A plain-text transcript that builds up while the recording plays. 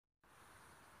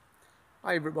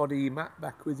Hi everybody, Matt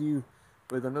back with you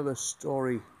with another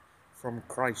story from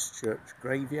Christchurch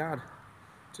graveyard.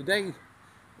 Today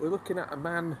we're looking at a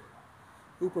man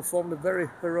who performed a very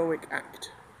heroic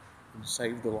act and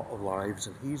saved a lot of lives,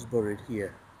 and he's buried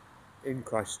here in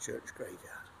Christchurch graveyard.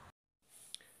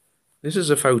 This is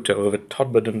a photo of a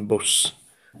Todmorden bus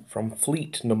from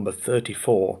fleet number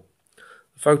 34.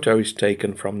 The photo is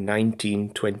taken from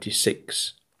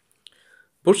 1926.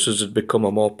 Buses had become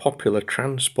a more popular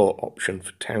transport option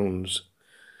for towns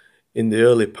in the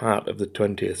early part of the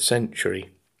 20th century,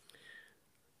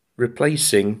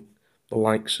 replacing the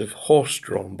likes of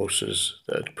horse-drawn buses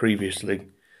that had previously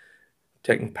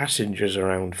taken passengers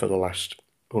around for the last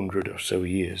 100 or so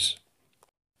years.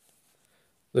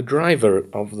 The driver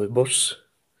of the bus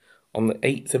on the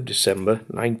 8th of December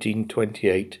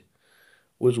 1928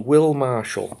 was Will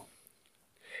Marshall.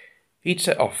 He'd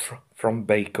set off from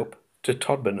Bacup to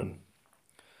Todmorden.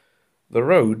 The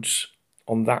roads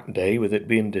on that day, with it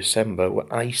being December,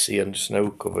 were icy and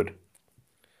snow-covered.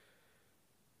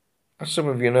 As some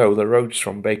of you know, the roads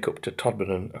from Bacup to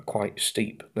Todmorden are quite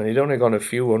steep, and he'd only gone a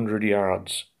few hundred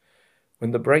yards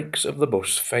when the brakes of the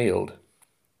bus failed.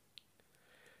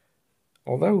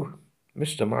 Although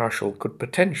Mr. Marshall could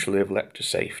potentially have leapt to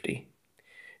safety,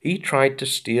 he tried to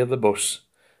steer the bus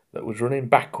that was running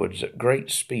backwards at great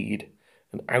speed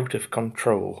and out of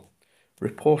control,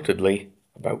 reportedly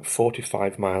about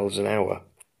 45 miles an hour.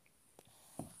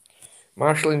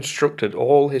 Marshall instructed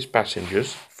all his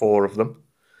passengers, 4 of them,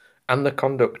 and the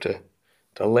conductor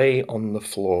to lay on the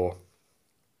floor.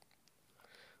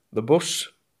 The bus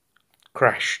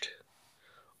crashed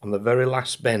on the very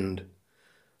last bend,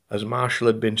 as Marshall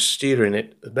had been steering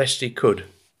it the best he could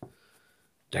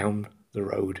down the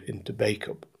road into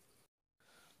Bacup.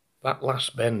 That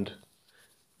last bend,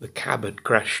 the cab had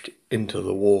crashed into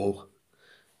the wall,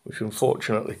 which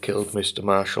unfortunately killed Mr.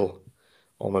 Marshall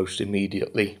almost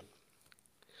immediately.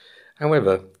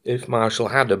 However, if Marshall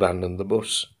had abandoned the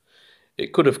bus,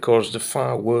 it could have caused a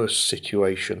far worse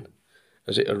situation,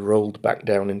 as it had rolled back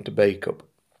down into Bacup.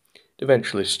 It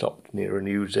eventually stopped near a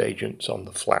newsagent's on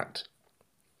the flat.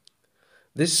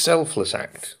 This selfless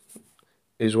act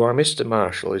is why Mr.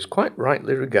 Marshall is quite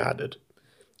rightly regarded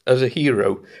as a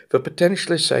hero for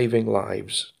potentially saving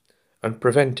lives and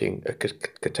preventing a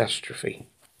catastrophe.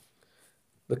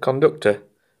 The conductor,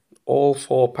 all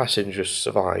 4 passengers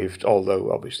survived,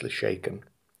 although obviously shaken.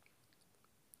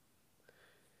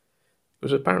 It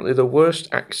was apparently the worst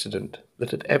accident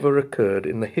that had ever occurred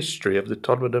in the history of the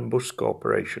Todmorden Bus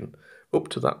Corporation up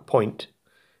to that point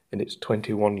in its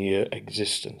 21-year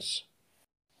existence.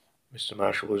 Mr.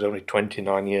 Marshall was only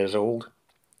 29 years old.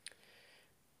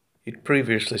 He'd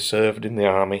previously served in the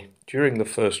army during the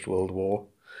First World War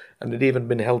and had even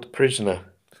been held prisoner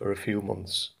for a few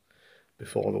months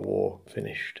before the war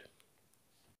finished.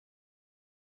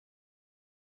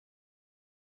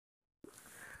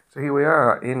 So here we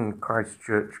are in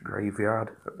Christchurch graveyard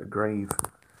at the grave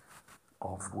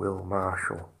of Will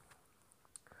Marshall,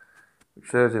 which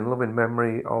says, in loving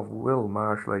memory of Will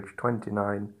Marshall, aged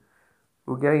 29,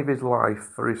 who gave his life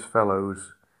for his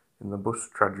fellows in the bus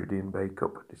tragedy in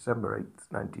Bacup, December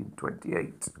 8th,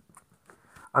 1928.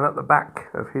 And at the back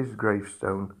of his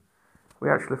gravestone, we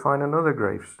actually find another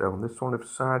gravestone, this one of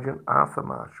Sergeant Arthur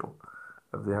Marshall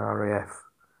of the RAF,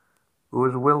 who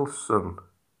was Will's son,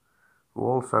 who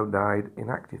also died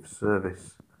in active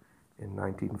service in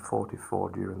 1944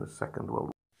 during the Second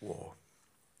World War.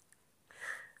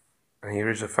 And here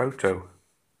is a photo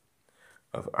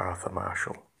of Arthur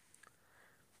Marshall.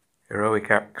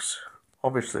 Heroic acts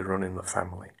obviously run in the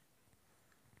family.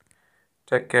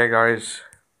 Take care, guys.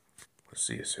 We'll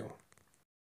see you soon.